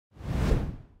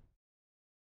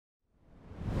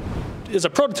is a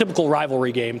prototypical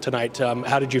rivalry game tonight.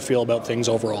 How did you feel about things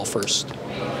overall first?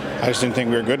 I just didn't think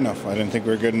we were good enough. I didn't think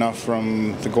we were good enough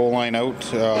from the goal line out.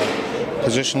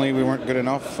 Positionally, we weren't good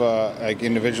enough. Like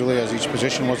individually, as each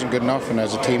position wasn't good enough, and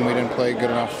as a team, we didn't play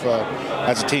good enough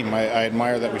as a team. I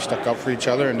admire that we stuck up for each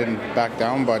other and didn't back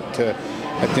down, but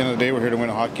at the end of the day, we're here to win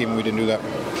a hockey game, and we didn't do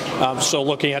that. So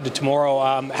looking ahead to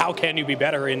tomorrow, how can you be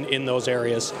better in those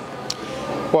areas?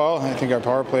 Well, I think our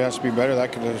power play has to be better.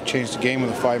 That could have changed the game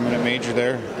with a 5-minute major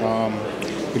there.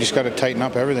 We just got to tighten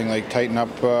up everything. Like tighten up,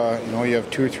 you have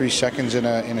 2 or 3 seconds in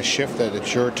a shift that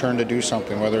it's your turn to do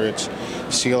something. Whether it's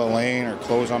seal a lane or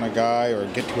close on a guy or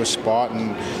get to a spot,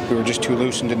 and we were just too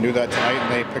loose and didn't do that tonight,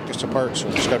 and they picked us apart. So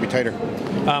we just got to be tighter.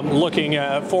 Looking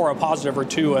for a positive or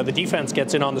two, the defense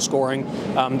gets in on the scoring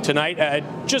tonight.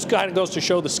 Just kind of goes to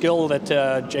show the skill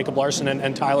that Jacob Larson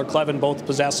and Tyler Clevin both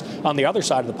possess on the other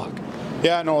side of the puck.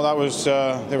 Yeah, no, that was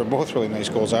they were both really nice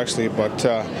goals actually, but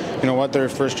you know what, their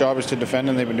first job is to defend,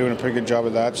 and they've been doing a pretty good job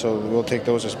of that, so we'll take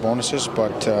those as bonuses.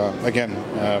 But again,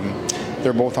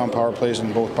 they're both on power plays,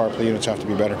 and both power play units have to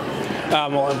be better.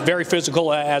 Well, very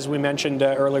physical, as we mentioned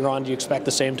earlier on. Do you expect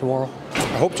the same tomorrow?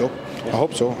 I hope so. I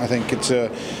hope so. I think it's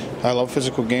I love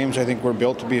physical games. I think we're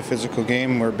built to be a physical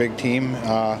game. We're a big team.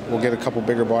 We'll get a couple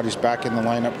bigger bodies back in the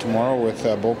lineup tomorrow with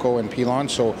Boko and Pilon,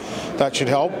 so that should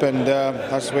help, and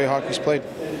that's the way hockey's played.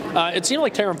 It seemed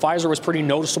like Taryn Fizer was pretty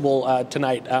noticeable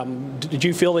tonight. Did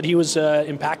you feel that he was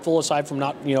impactful aside from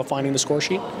not finding the score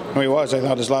sheet? No, he was. I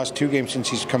thought his last 2 games since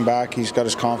he's come back, he's got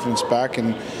his confidence back,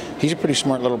 and he's a pretty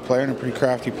smart little player and a pretty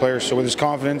crafty player. So with his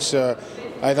confidence,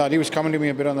 I thought he was coming to me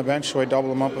a bit on the bench, so I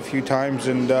doubled him up a few times,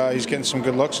 and he's getting some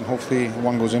good looks, and hopefully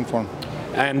one goes in for him.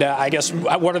 And I guess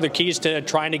what are the keys to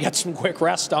trying to get some quick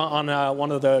rest on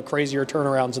one of the crazier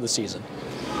turnarounds of the season?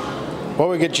 Well,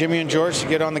 we get Jimmy and George to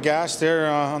get on the gas there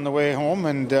on the way home,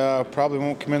 and probably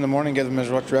won't come in the morning, get them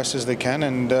as much rest as they can,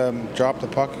 and drop the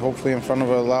puck, hopefully in front of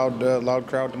a loud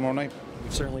crowd tomorrow night.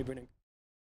 Certainly been